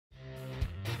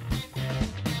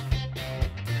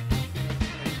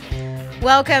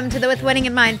Welcome to the With Winning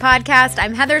in Mind podcast.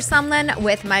 I'm Heather Sumlin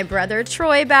with my brother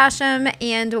Troy Bassham,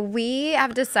 and we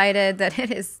have decided that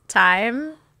it is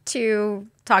time to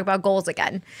talk about goals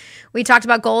again. We talked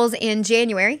about goals in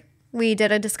January. We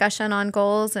did a discussion on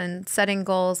goals and setting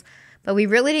goals, but we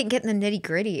really didn't get in the nitty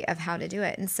gritty of how to do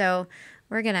it. And so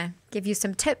we're going to give you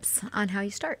some tips on how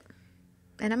you start.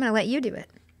 And I'm going to let you do it.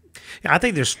 Yeah, I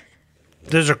think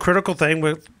there's a critical thing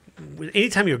with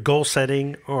anytime you're goal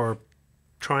setting or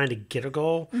trying to get a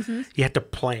goal, you have to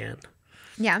plan.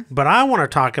 Yeah. But I want to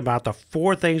talk about the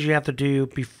 4 things you have to do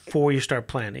before you start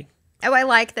planning. Oh, I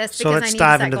like this because So let's I need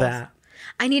dive to set into goals. that.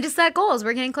 I need to set goals.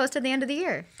 We're getting close to the end of the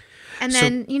year. And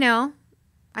then,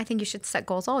 I think you should set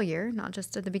goals all year, not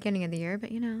just at the beginning of the year, but,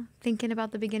 thinking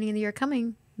about the beginning of the year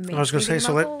coming. I was going to say,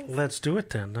 so let's do it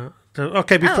then.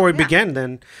 Okay, before we yeah. begin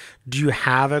then, do you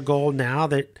have a goal now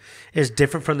that is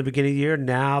different from the beginning of the year,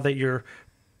 now that you're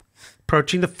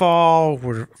approaching the fall,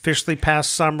 we're officially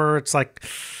past summer, it's like,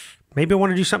 maybe I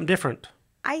want to do something different?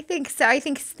 I think so. I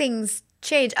think things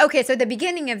change. Okay, so at the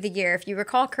beginning of the year, if you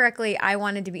recall correctly, I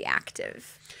wanted to be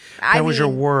active. That was your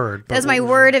word. That was my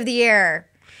word of the year.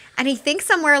 And I think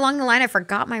somewhere along the line, I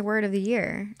forgot my word of the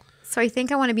year. So I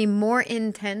think I want to be more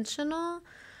intentional.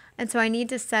 And so I need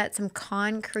to set some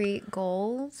concrete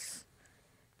goals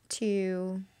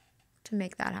to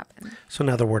make that happen. So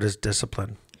another word is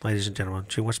discipline, ladies and gentlemen.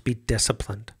 She wants to be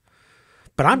disciplined.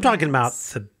 But I'm talking about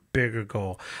the bigger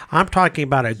goal. I'm talking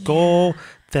about a goal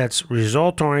that's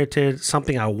result-oriented,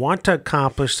 something I want to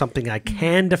accomplish, something I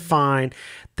can define,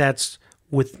 that's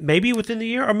maybe within the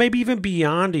year or maybe even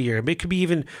beyond a year. It could be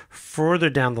even further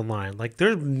down the line. Like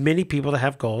there's many people that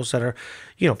have goals that are,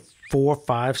 4,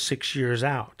 5, 6 years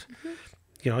out.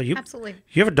 Absolutely.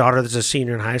 You have a daughter that's a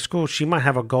senior in high school. She might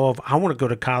have a goal of, I want to go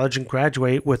to college and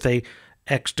graduate with a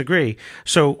X degree.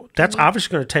 So that's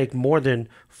obviously going to take more than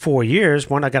 4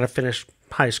 years. One, I got to finish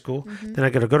high school. Then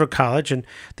I got to go to college. And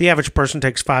the average person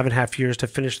takes 5.5 years to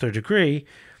finish their degree.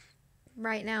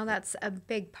 Right now, that's a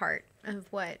big part of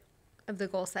the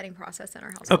goal setting process in our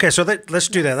household. Okay, so let's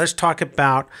do that. Let's talk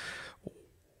about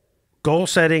goal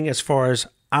setting as far as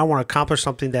I want to accomplish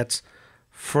something that's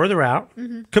further out.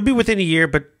 Could be within a year,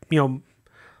 but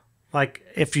like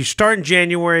if you start in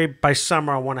January, by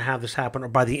summer I want to have this happen, or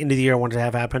by the end of the year I want it to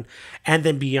have happen, and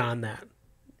then beyond that.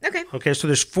 Okay, so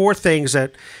there's 4 things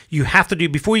that you have to do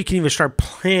before you can even start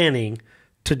planning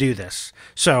to do this.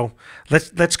 So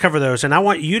let's cover those, and I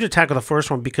want you to tackle the first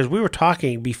one because we were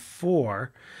talking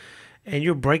before, and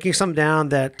you're breaking something down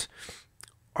that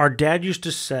our dad used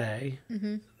to say.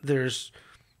 There's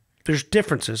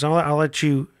differences. I'll let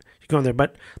you go in there,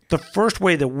 but the first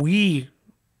way that we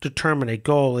determine a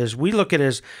goal is we look at it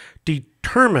as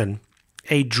determine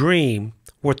a dream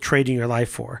worth trading your life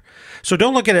for. So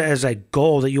don't look at it as a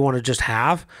goal that you want to just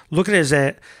have. Look at it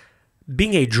as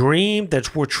being a dream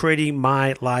that's worth trading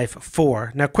my life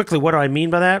for. Now, quickly, what do I mean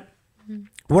by that?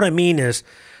 What I mean is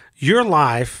your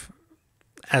life,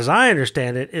 as I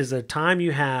understand it, is the time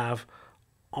you have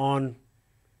on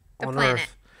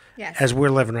Earth as we're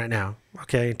living right now.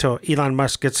 Okay, until Elon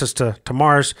Musk gets us to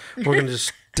Mars, we're going to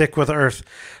just stick with Earth.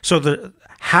 So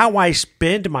how I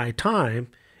spend my time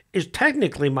is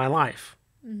technically my life.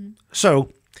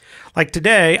 So like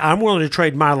today, I'm willing to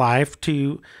trade my life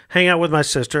to hang out with my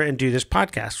sister and do this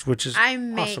podcast, which is I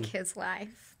make awesome. his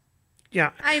life.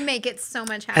 Yeah. I make it so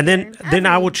much happier. And then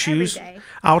I will choose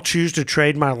I'll choose to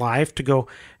trade my life to go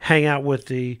hang out with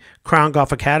the Crown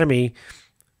Golf Academy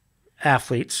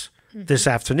athletes this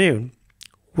afternoon,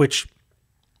 which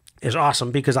is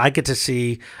awesome because I get to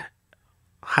see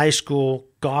high school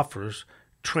golfers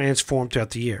transform throughout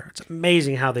the year. It's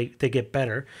amazing how they get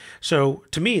better. So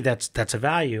to me, that's a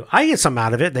value. I get something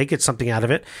out of it. They get something out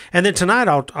of it. And then tonight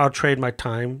I'll trade my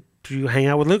time to hang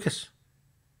out with Lucas.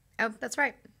 Oh, that's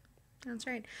right. That's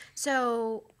right.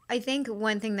 So I think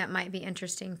one thing that might be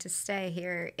interesting to say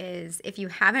here is if you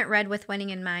haven't read With Winning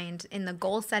in Mind, in the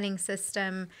goal setting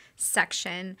system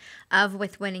section of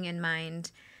With Winning in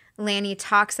Mind, Lanny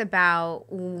talks about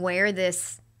where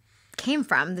this came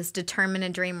from, this determine a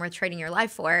dream worth trading your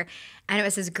life for. And it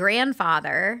was his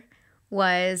grandfather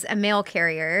was a mail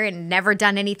carrier and never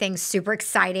done anything super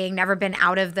exciting, never been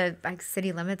out of the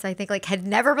city limits, I think, had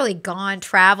never really gone,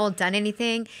 traveled, done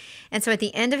anything. And so at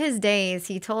the end of his days,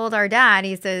 he told our dad,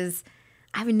 he says,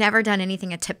 I've never done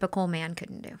anything a typical man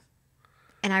couldn't do.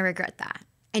 And I regret that.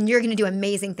 And you're going to do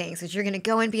amazing things because you're going to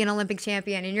go and be an Olympic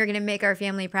champion and you're going to make our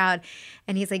family proud.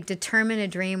 And he's like, determine a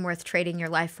dream worth trading your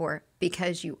life for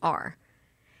because you are.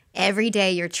 Every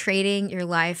day you're trading your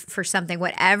life for something,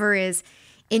 whatever is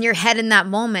in your head in that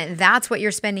moment, that's what you're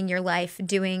spending your life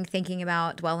doing, thinking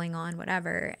about, dwelling on,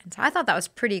 whatever. And so I thought that was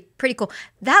pretty cool.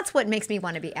 That's what makes me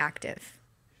want to be active.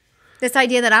 This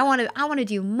idea that I want to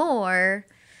do more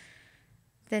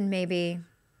than maybe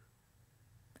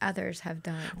others have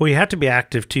done. Well, you have to be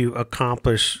active to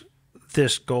accomplish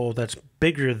this goal that's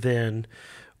bigger than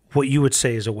what you would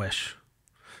say is a wish.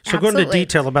 So go into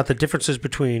detail about the differences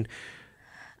between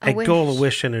a goal, a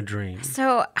wish, and a dream.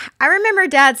 So I remember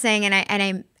Dad saying,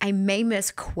 and I may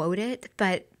misquote it,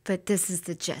 but this is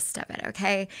the gist of it,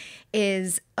 okay?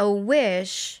 Is a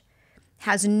wish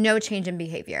has no change in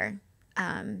behavior.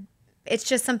 It's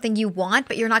just something you want,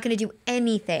 but you're not going to do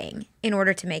anything in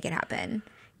order to make it happen.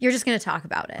 You're just going to talk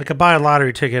about it. Like I buy a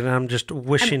lottery ticket and I'm just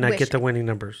wishing I get the winning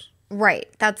numbers. Right.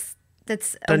 That's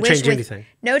doesn't change anything.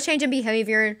 No change in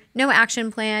behavior, no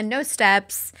action plan, no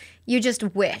steps. You just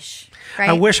wish, right?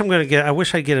 I wish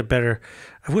I get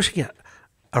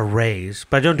a raise,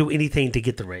 but I don't do anything to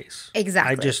get the raise.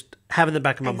 Exactly. I just have in the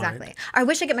back of my mind. I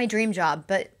wish I get my dream job,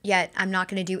 but yet I'm not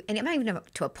going to do any. I'm not even going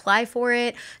to apply for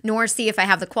it, nor see if I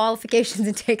have the qualifications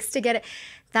it takes to get it.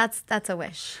 That's a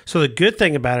wish. So the good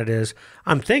thing about it is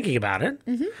I'm thinking about it.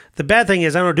 Mm-hmm. The bad thing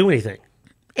is I don't do anything.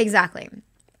 Exactly.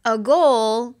 A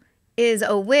goal is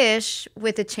a wish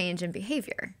with a change in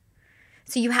behavior.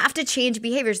 So you have to change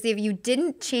behavior. So if you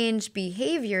didn't change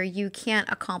behavior, you can't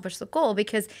accomplish the goal,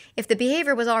 because if the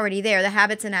behavior was already there, the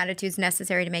habits and attitudes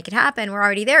necessary to make it happen were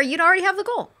already there, you'd already have the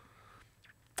goal.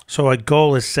 So a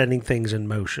goal is setting things in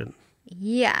motion.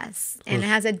 Yes. And it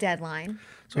has a deadline.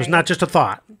 So It's not just a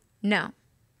thought. No.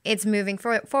 It's moving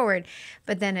forward.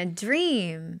 But then a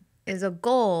dream is a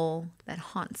goal that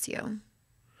haunts you.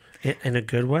 In a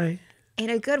good way? In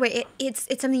a good way. It's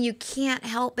something you can't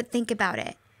help but think about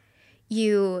it.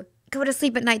 You go to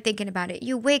sleep at night thinking about it.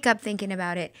 You wake up thinking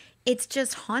about it. It's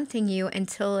just haunting you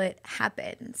until it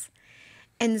happens.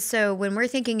 And so when we're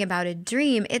thinking about a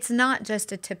dream, it's not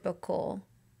just a typical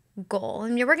goal. I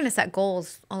mean, we're going to set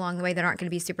goals along the way that aren't going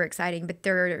to be super exciting, but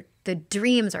the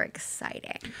dreams are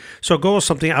exciting. So a goal is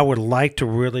something I would like to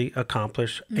really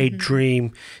accomplish. Mm-hmm. A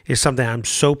dream is something I'm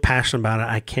so passionate about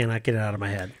I cannot get it out of my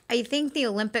head. I think the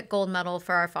Olympic gold medal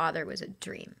for our father was a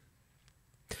dream.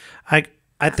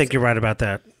 I think you're right about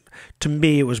that. To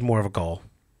me, it was more of a goal.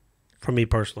 For me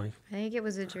personally, I think it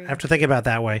was a dream. After thinking about it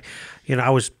that way, I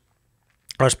was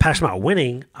passionate about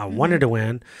winning. I wanted to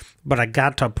win, but I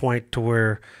got to a point to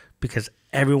where, because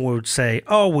everyone would say,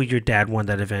 "Oh, well, your dad won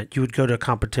that event." You would go to a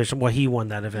competition. Well, he won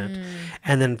that event,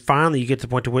 and then finally you get to the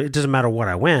point to where it doesn't matter what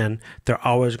I win. They're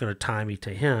always going to tie me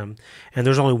to him, and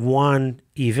there's only one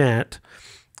event.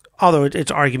 Although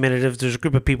it's argumentative, there's a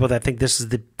group of people that think this is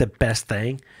the best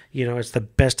thing. It's the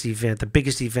best event, the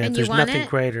biggest event. And there's nothing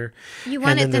greater. You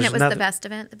won it, then it was the best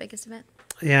event, the biggest event.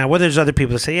 Yeah, well, there's other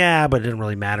people that say, yeah, but it didn't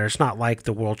really matter. It's not like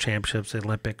the World Championships, the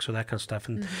Olympics, or that kind of stuff.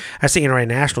 And I was thinking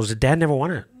internationals, his dad never won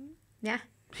it. Yeah.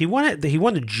 He won it. He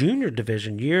won the junior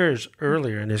division years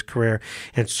earlier in his career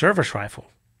in service rifle.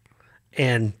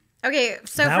 And okay,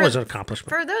 so that was an accomplishment.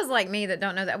 For those like me that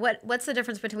don't know that, what's the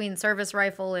difference between service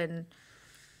rifle and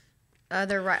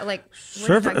other, like,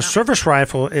 service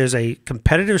rifle is a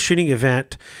competitive shooting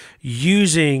event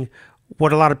using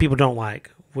what a lot of people don't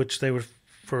like, which they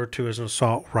refer to as an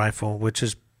assault rifle, which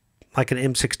is like an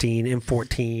M16,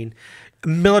 M14,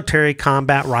 military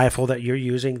combat rifle that you're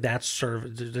using. That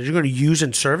you're going to use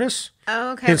in service.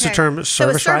 Oh, okay. Hence the term service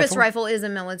rifle. So a service rifle is a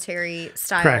military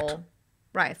style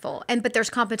rifle, but there's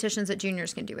competitions that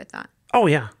juniors can do with that. Oh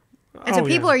yeah. And so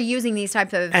people are using these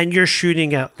types of... And you're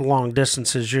shooting at long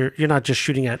distances. You're not just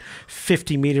shooting at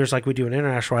 50 meters like we do in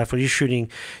international rifle. You're shooting,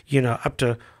 up to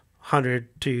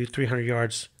 100 to 300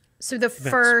 yards. So the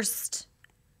first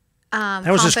that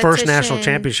was his first national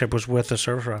championship was with a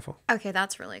service rifle. Okay,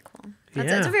 that's really cool.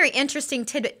 That's a very interesting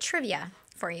tidbit trivia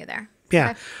for you there.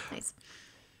 Yeah. Okay, nice.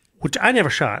 Which I never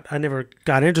shot. I never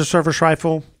got into service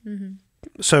rifle.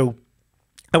 Mm-hmm. So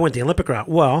I went the Olympic route.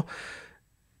 Well,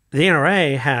 the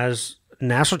NRA has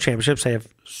national championships. They have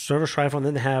service rifle, and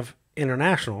then they have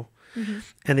international. Mm-hmm.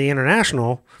 And the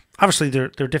international, obviously, they're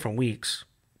different weeks,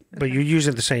 but you're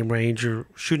using the same range. You're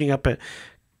shooting up at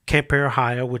Camp Perry,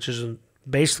 Ohio, which is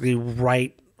basically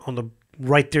right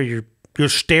there. You're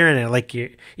staring at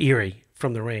Lake Erie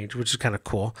from the range, which is kind of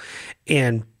cool.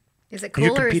 And is it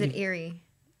cool or is it eerie?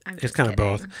 It's kind of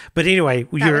both. But anyway,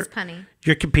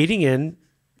 you're competing in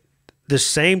the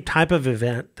same type of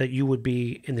event that you would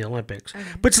be in the Olympics. Okay.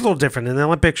 But it's a little different. In the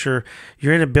Olympics, you're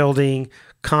in a building,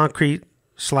 concrete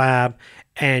slab,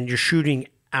 and you're shooting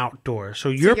outdoors. So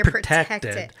you're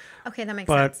protected. Okay, that makes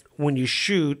sense. But when you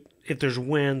shoot, if there's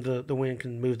wind, the wind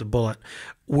can move the bullet.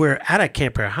 Where out at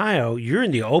Camp Perry, Ohio, you're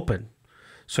in the open.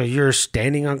 So you're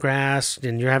standing on grass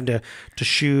and you're having to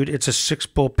shoot. It's a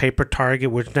 6-bull paper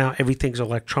target, which now everything's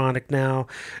electronic now.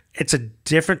 It's a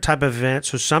different type of event.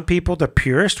 So some people, the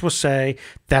purists, will say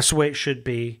that's the way it should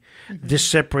be. This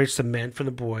separates the men from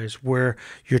the boys, where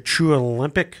your true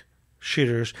Olympic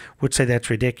shooters would say that's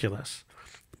ridiculous.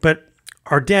 But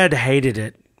our dad hated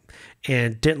it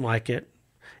and didn't like it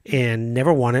and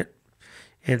never won it.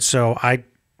 And so I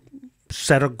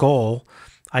set a goal.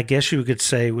 I guess you could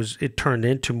say it turned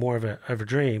into more of a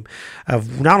dream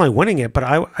of not only winning it, but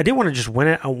I didn't want to just win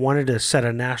it. I wanted to set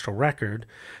a national record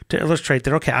to illustrate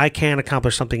that, okay, I can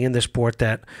accomplish something in this sport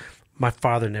that my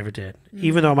father never did.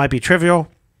 Even though it might be trivial,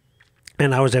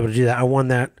 and I was able to do that. I won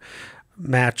that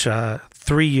match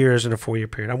 3 years in a 4-year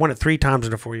period. I won it 3 times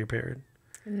in a 4-year period.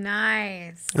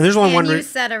 Nice. And there's only one. You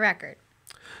set a record.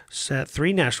 Set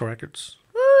 3 national records.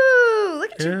 Woo!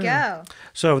 Look at you go.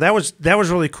 So that was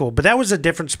really cool. But that was the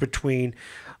difference between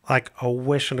like a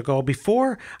wish and a goal.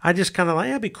 Before, I just kind of like,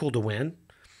 it'd be cool to win.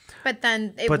 But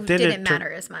then it didn't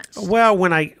matter as much. Well,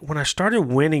 when I started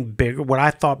winning bigger, what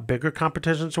I thought bigger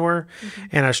competitions were,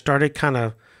 and I started kind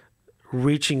of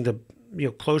reaching the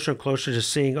closer and closer to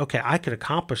seeing, okay, I could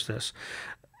accomplish this.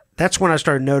 That's when I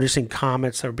started noticing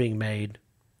comments that were being made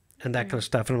and that kind of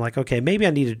stuff. And I'm like, okay, maybe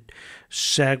I need to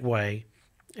segue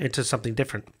into something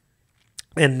different.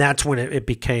 And that's when it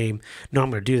became, no,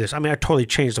 I'm going to do this. I mean, I totally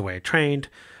changed the way I trained,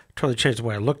 totally changed the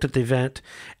way I looked at the event.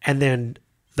 And then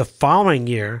the following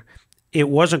year, it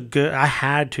wasn't good. I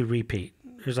had to repeat.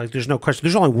 It was like, there's no question.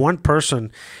 There's only one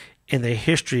person in the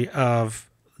history of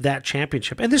that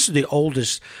championship. And this is the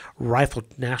oldest rifle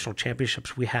national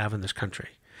championships we have in this country.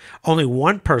 Only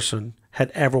one person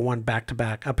had ever won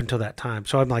back-to-back up until that time.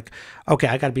 So I'm like, okay,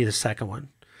 I got to be the second one.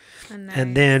 Oh, nice.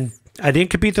 And then I didn't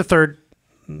compete the third.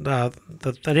 I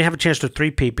didn't have a chance to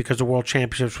three-peat because the world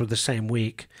championships were the same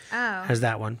week as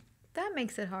that one. That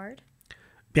makes it hard.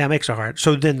 Yeah, it makes it hard.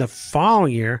 So then the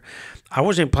following year, I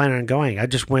wasn't planning on going. I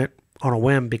just went on a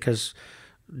whim because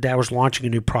Dad was launching a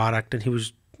new product and he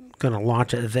was going to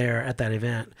launch it there at that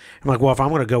event. I'm like, well, if I'm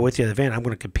going to go with you at the event, I'm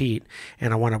going to compete,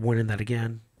 and I want to win in that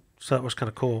again. So that was kind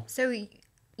of cool. So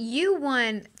you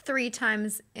won 3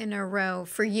 times in a row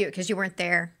for you because you weren't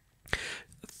there.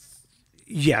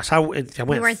 Yes, I went. You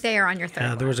weren't there on your third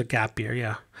one. There was a gap year,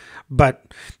 yeah.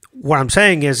 But what I'm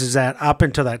saying is that up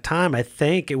until that time, I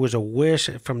think it was a wish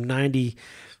from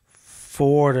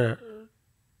 94 to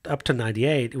up to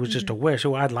 98. It was just a wish.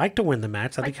 Well, I'd like to win the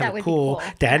match. I think kind of cool.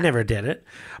 Dad never did it.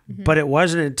 But it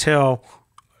wasn't until,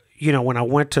 when I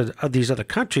went to these other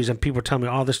countries and people tell me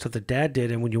all this stuff that Dad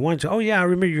did. And when you won, oh, yeah, I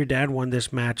remember your dad won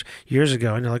this match years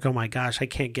ago. And you're like, oh, my gosh, I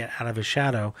can't get out of his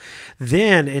shadow.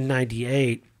 Then in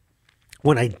 98,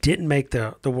 when I didn't make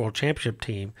the world championship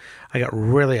team, I got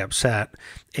really upset.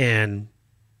 And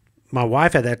my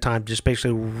wife at that time just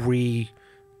basically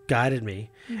re-guided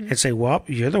me and say, well,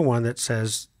 you're the one that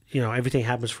says, everything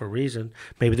happens for a reason.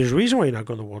 Maybe there's a reason why you're not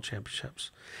going to the world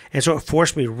championships. And so it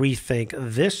forced me to rethink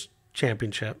this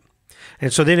championship.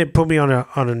 And so then it put me on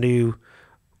a new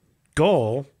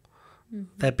goal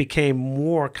that became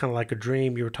more kind of like a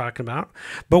dream you were talking about.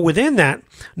 But within that,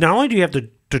 not only do you have to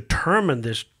determine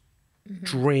this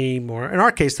dream, or in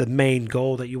our case, the main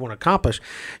goal that you want to accomplish,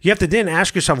 you have to then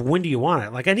ask yourself, when do you want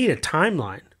it? Like, I need a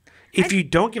timeline. If you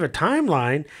don't give a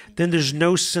timeline, then there's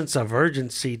no sense of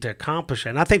urgency to accomplish it.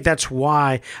 And I think that's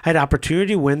why I had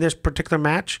opportunity to win this particular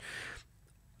match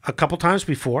a couple times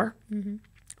before,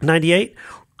 98,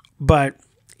 but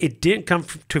it didn't come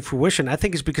to fruition. I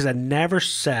think it's because I never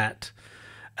set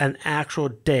an actual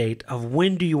date of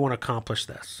when do you want to accomplish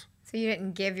this. So you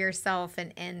didn't give yourself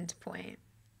an end point.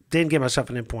 Didn't give myself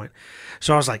an end point.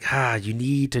 So I was like, you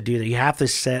need to do that. You have to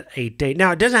set a date.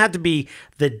 Now, it doesn't have to be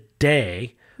the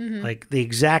day, like the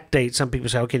exact date. Some people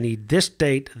say, okay, I need this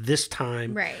date, this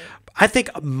time. Right. I think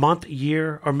a month,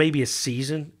 year, or maybe a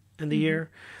season in the year.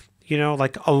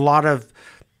 Like a lot of,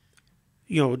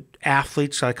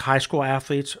 athletes, like high school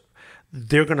athletes,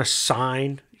 they're going to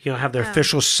sign, have their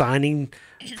official signing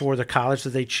for the college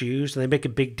that they choose, and they make a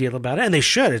big deal about it, and they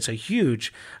should. It's a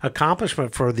huge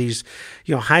accomplishment for these,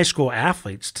 high school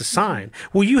athletes to sign.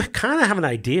 Well, you kind of have an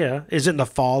idea. Is it in the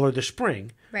fall or the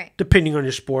spring? Right. Depending on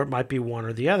your sport, might be one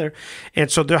or the other.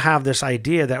 And so they'll have this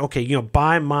idea that, okay,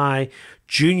 by my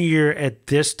junior year at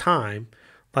this time,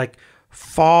 like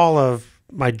fall of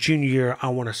my junior year, I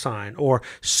want to sign, or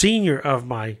senior of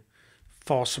my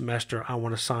fall semester, I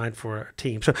want to sign for a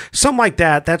team. So something like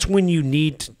that. That's when you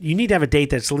need to have a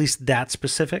date that's at least that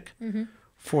specific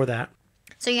for that.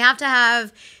 So you have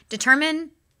to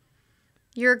determine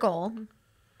your goal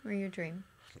or your dream.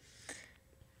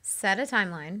 Set a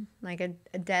timeline, like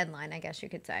a deadline, I guess you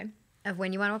could say. of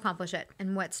when you want to accomplish it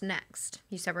and what's next.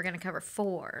 You said we're going to cover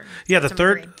 4. Yeah, What's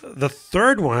number 3? the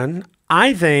third one,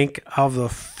 I think of the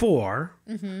 4,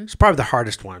 it's probably the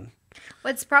hardest one.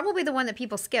 Well, it's probably the one that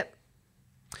people skip.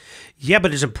 Yeah,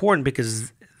 but it's important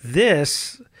because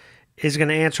this is going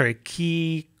to answer a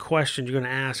key question you're going to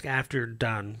ask after you're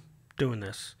done doing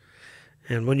this.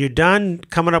 And when you're done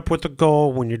coming up with the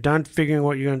goal, when you're done figuring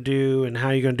what you're going to do and how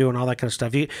you're going to do and all that kind of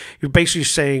stuff, you're basically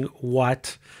saying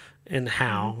what and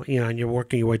how, and you're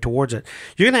working your way towards it.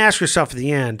 You're going to ask yourself at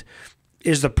the end,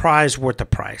 is the prize worth the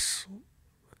price?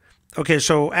 Okay,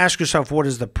 so ask yourself, what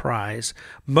is the prize?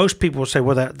 Most people will say,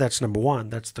 well, that's number 1.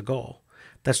 That's the goal.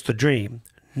 That's the dream.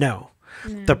 No.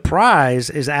 The prize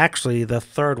is actually the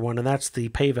third one, and that's the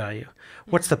pay value.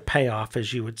 What's the payoff,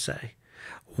 as you would say?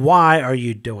 Why are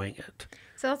you doing it?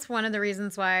 So that's one of the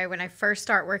reasons why when I first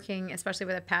start working, especially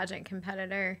with a pageant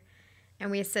competitor,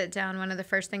 and we sit down, one of the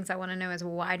first things I want to know is,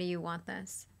 why do you want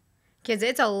this? Because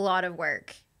it's a lot of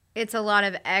work. It's a lot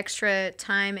of extra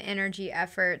time, energy,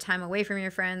 effort, time away from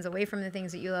your friends, away from the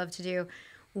things that you love to do.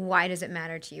 Why does it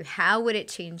matter to you? How would it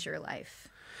change your life?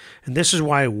 And this is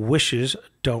why wishes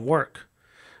don't work.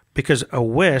 Because a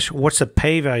wish, what's the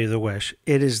pay value of the wish?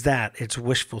 It is that. It's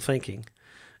wishful thinking.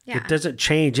 Yeah. It doesn't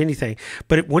change anything.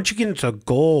 But once you get into a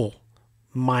goal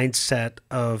mindset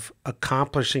of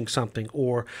accomplishing something,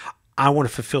 or I want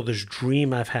to fulfill this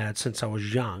dream I've had since I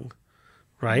was young,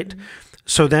 right? Mm-hmm.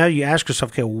 So now you ask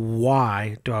yourself, okay,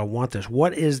 why do I want this?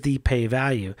 What is the pay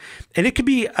value? And it could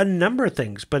be a number of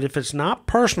things, but if it's not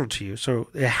personal to you, so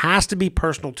it has to be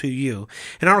personal to you.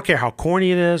 And I don't care how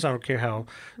corny it is. I don't care how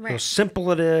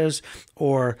simple it is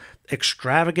or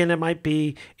extravagant it might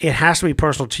be. It has to be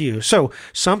personal to you. So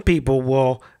some people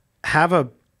will have a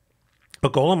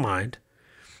goal in mind,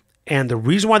 and the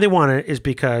reason why they want it is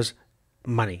because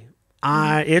money.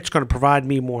 It's going to provide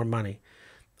me more money.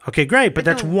 Okay, great, but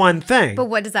that's one thing. But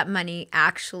what does that money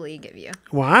actually give you?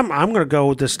 Well, I'm going to go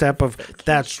with the step of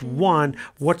that's one.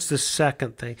 What's the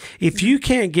second thing? If you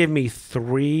can't give me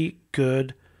 3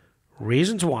 good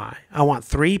reasons why, I want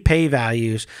 3 pay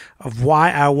values of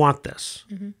why I want this,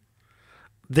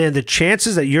 then the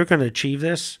chances that you're going to achieve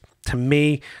this, to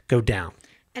me, go down.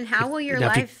 And how will your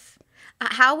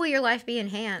life be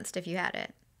enhanced if you had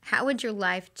it? How would your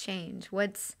life change?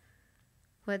 What's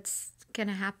going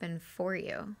to happen for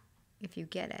you if you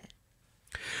get it?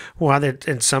 Well,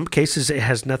 in some cases, it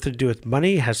has nothing to do with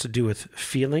money. It has to do with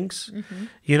feelings.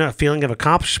 A feeling of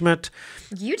accomplishment.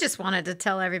 You just wanted to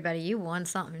tell everybody you won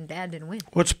something and Dad didn't win.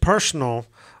 What's personal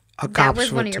accomplishment? That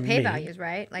was one of your pay values,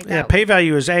 right? Pay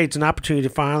value is it's an opportunity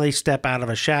to finally step out of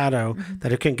a shadow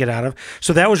that it couldn't get out of.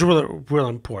 So that was real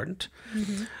important.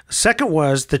 Second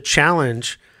was the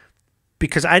challenge,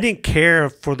 because I didn't care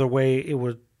for the way it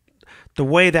was. The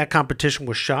way that competition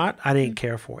was shot, I didn't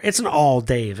care for. It's an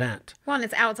all-day event. Well, and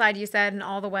it's outside, you said, and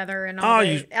all the weather and all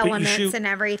the elements and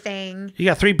everything. You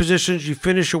got 3 positions. You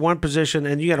finish your one position,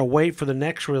 and you got to wait for the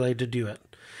next relay to do it.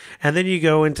 And then you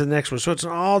go into the next one. So it's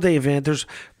an all-day event. There's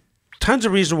tons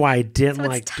of reasons why I didn't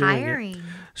like doing it.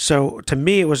 So to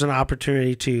me, it was an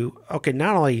opportunity to,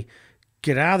 not only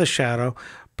get out of the shadow,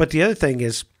 but the other thing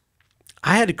is,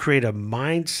 I had to create a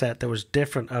mindset that was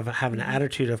different, of having an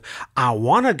attitude of, I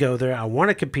want to go there. I want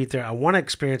to compete there. I want to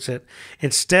experience it,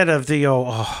 instead of the,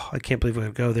 I can't believe we're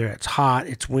going to go there. It's hot.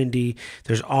 It's windy.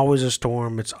 There's always a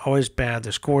storm. It's always bad.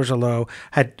 The scores are low.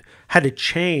 Had to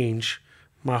change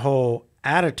my whole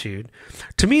attitude.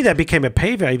 To me, that became a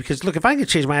pay value, because look, if I can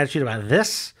change my attitude about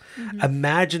this,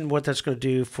 imagine what that's going to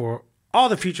do for all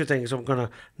the future things I'm going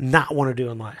to not want to do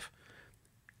in life.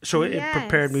 So it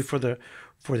prepared me for the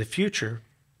future.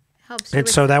 And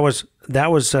so that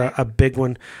was a big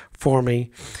one for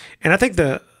me. And I think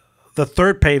the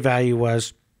third pay value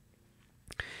was,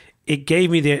 it gave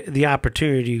me the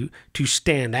opportunity to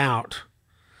stand out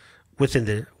within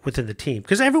the team,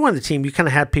 because everyone on the team, you kind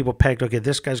of had people pegged. Okay,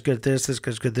 this guy's good at this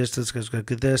guy's good at this guy's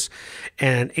good at this,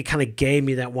 and it kind of gave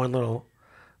me that one little.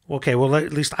 Okay, well,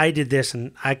 at least I did this,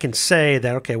 and I can say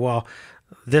that. Okay, well,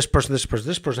 this person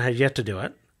has yet to do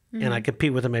it. And I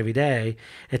compete with them every day.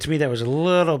 And to me, that was a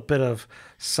little bit of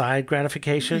side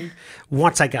gratification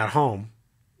once I got home.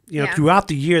 Throughout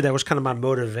the year, that was kind of my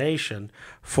motivation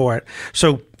for it.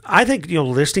 So I think,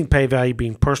 listing pay value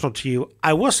being personal to you.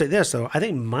 I will say this, though. I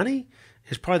think money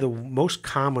is probably the most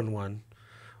common one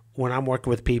when I'm working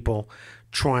with people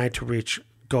trying to reach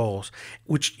goals,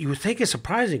 which you would think is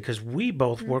surprising, because we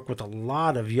both work with a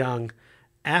lot of young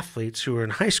athletes who are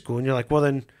in high school. And you're like, well,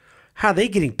 then how are they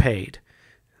getting paid?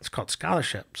 It's called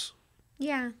scholarships.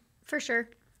 Yeah, for sure.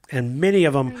 And many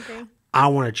of them, I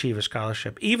want to achieve a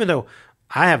scholarship. Even though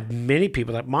I have many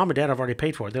people that mom and dad have already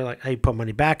paid for it. They're like, hey, put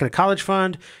money back in a college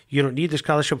fund. You don't need the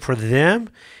scholarship. For them,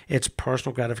 it's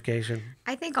personal gratification.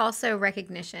 I think also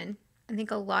recognition. I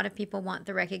think a lot of people want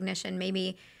the recognition.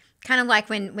 Maybe kind of like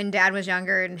when dad was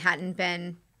younger and hadn't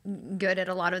been good at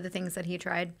a lot of the things that he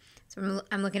tried. So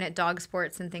I'm looking at dog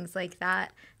sports and things like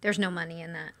that. There's no money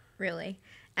in that, really.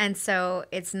 And so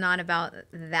it's not about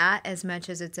that as much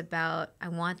as it's about, I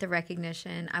want the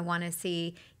recognition. I want to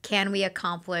see, can we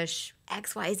accomplish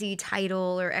XYZ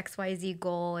title or XYZ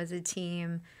goal as a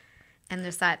team? And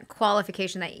there's that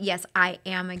qualification that, yes, I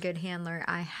am a good handler.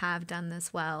 I have done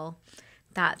this well.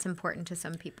 That's important to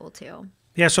some people too.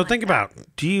 Yeah, so think about,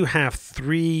 do you have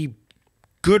 3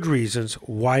 good reasons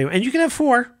why, and you can have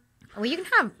 4. Well, you can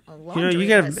have a long You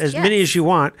can have as many as you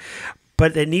want,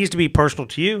 but it needs to be personal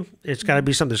to you. It's got to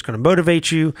be something that's going to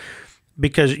motivate you,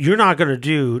 because you're not going to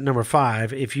do number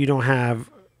 5 if you don't have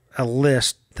a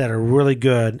list that are really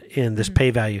good in this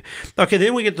pay value. Okay,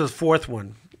 then we get to the 4th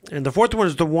one. And the 4th one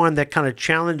is the one that kind of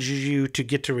challenges you to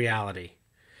get to reality.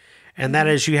 And that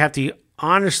is, you have to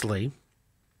honestly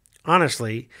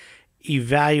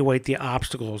evaluate the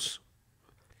obstacles.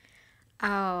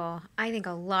 Oh, I think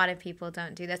a lot of people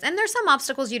don't do this. And there's some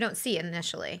obstacles you don't see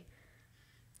initially,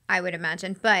 I would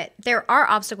imagine. But there are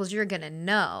obstacles you're going to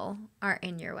know are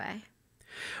in your way.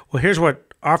 Well, here's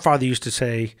what our father used to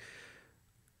say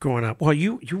growing up. Well,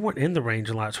 you weren't in the range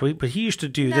a lot, sweet, but he used to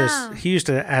do this. He used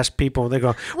to ask people, they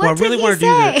go, well, I really want to do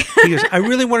that. He goes, I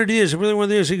really want to do this. I really want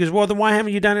to do this. He goes, well, then why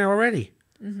haven't you done it already?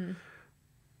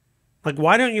 Like,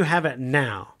 why don't you have it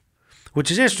now? Which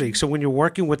is interesting. So when you're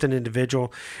working with an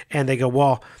individual and they go,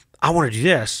 well, I want to do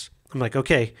this. I'm like,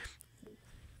 okay,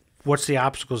 what's the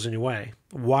obstacles in your way?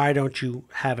 Why don't you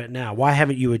have it now? Why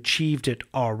haven't you achieved it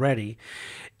already?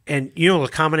 And you know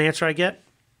the common answer I get?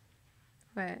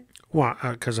 What? Well,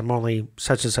 because I'm only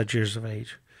such and such years of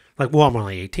age. Like, well, I'm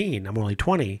only 18. I'm only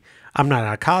 20. I'm not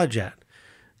out of college yet.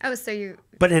 Oh, so you...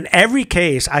 But in every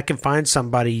case, I can find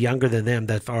somebody younger than them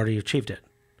that's already achieved it.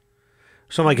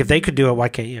 So I'm like, if they could do it, why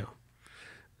can't you?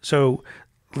 So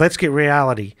let's get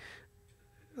reality.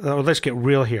 Let's get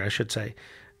real here, I should say.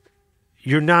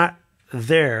 You're not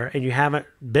there and you haven't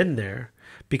been there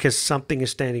because something is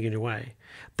standing in your way.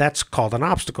 That's called an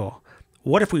obstacle.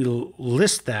 What if we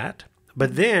list that,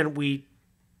 but then we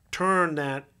turn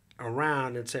that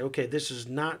around and say, okay, this is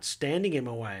not standing in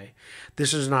my way.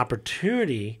 This is an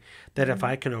opportunity that if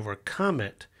I can overcome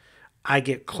it, I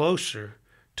get closer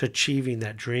to achieving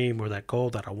that dream or that goal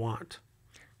that I want.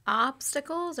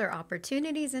 Obstacles are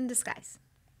opportunities in disguise.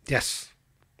 Yes.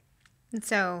 And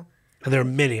so... And there are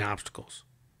many obstacles.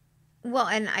 Well,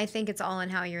 and I think it's all in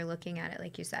how you're looking at it,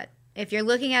 like you said. If you're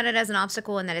looking at it as an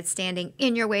obstacle and that it's standing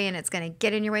in your way and it's going to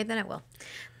get in your way, then it will.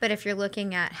 But if you're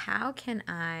looking at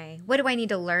what do I need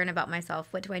to learn about myself?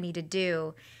 What do I need to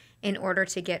do in order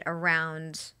to get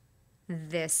around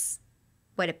this,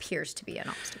 what appears to be an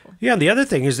obstacle? Yeah, and the other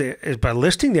thing is by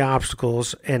listing the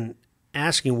obstacles and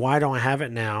asking, why don't I have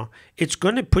it now? It's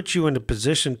going to put you in a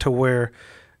position to where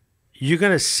you're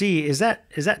going to see, is that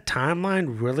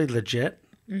timeline really legit?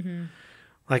 Mm-hmm.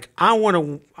 Like, I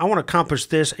want to accomplish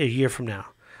this a year from now.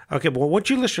 Okay, well, once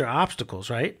you list your obstacles,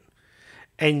 right?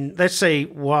 And let's say,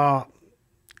 well,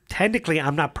 technically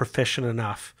I'm not proficient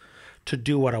enough to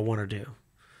do what I want to do.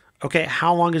 Okay,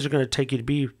 how long is it going to take you to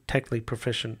be technically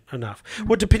proficient enough? Mm-hmm.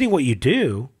 Well, depending what you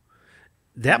do,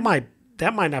 that might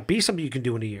not be something you can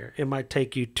do in a year. It might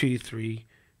take you 2-3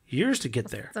 years to get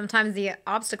there. Sometimes the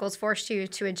obstacles force you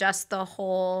to adjust the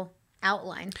whole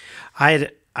outline.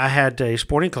 I had a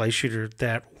sporting clay shooter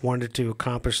that wanted to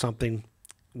accomplish something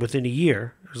within a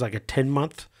year. It was like a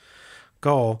 10-month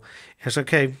goal. And it's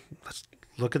okay, let's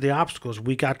look at the obstacles.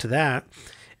 We got to that.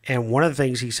 And one of the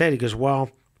things he said, he goes, well,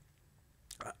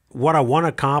 what I want to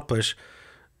accomplish,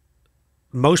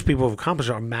 most people have accomplished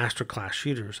are master class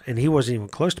shooters. And he wasn't even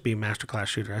close to being a master class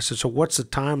shooter. I said, so what's the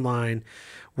timeline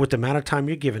with the amount of time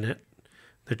you're giving it,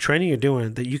 the training you're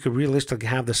doing, that you could realistically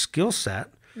have the skill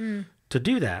set to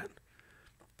do that?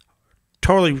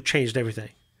 Totally changed everything.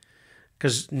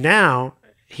 Because now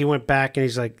he went back and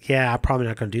he's like, yeah, I'm probably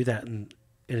not going to do that in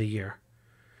a year.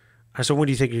 I said, when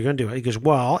do you think you're going to do it? He goes,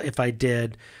 well, if I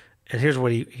did, and here's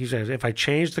what he says, if I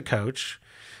changed the coach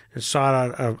and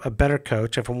sought out a better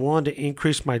coach, if I'm willing to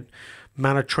increase my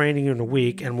amount of training in a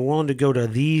week and I'm willing to go to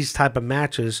these type of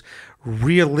matches,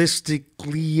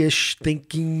 realistically-ish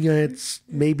thinking it's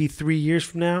maybe 3 years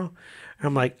from now, and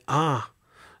I'm like,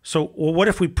 so, well, what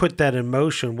if we put that in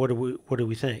motion? What do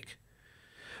we think?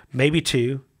 Maybe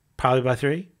 2, probably by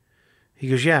 3. He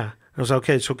goes, yeah. I was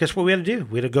okay. So guess what we had to do?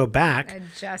 We had to go back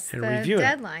Adjust and the review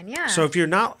deadline. it. Yeah. So if you're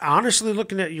not honestly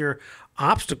looking at your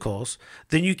obstacles,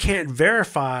 then you can't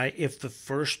verify if the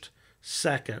first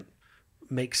second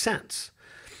makes sense.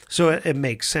 So it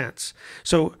makes sense.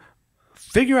 So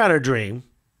figure out a dream,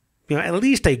 at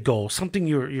least a goal, something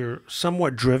you're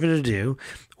somewhat driven to do.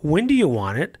 When do you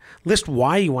want it? List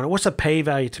why you want it. What's the pay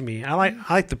value to me? I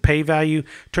like the pay value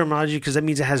terminology because that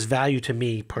means it has value to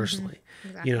me personally.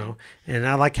 Exactly. And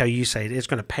I like how you say it. It's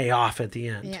going to pay off at the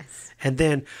end. Yes. And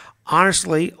then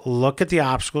honestly, look at the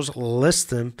obstacles,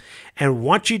 list them, and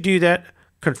once you do that,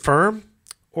 confirm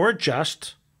or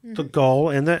adjust the goal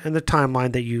and the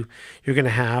timeline that you're going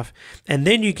to have, and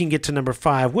then you can get to number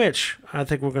 5, which I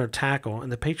think we're going to tackle in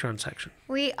the Patreon section.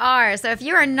 We are. So if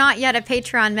you are not yet a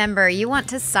Patreon member, you want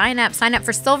to sign up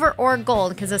for silver or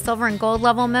gold, because the silver and gold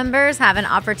level members have an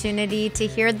opportunity to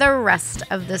hear the rest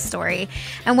of the story.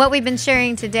 And what we've been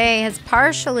sharing today is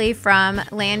partially from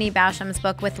Lanny Basham's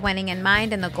book, With Winning in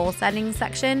Mind, in the goal setting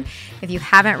section. If you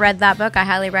haven't read that book, I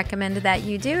highly recommend that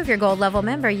you do. If you're a gold level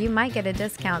member, you might get a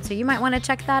discount. So you might want to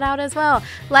check that out as well.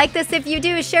 Like this if you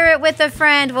do. Share it with a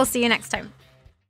friend. We'll see you next time.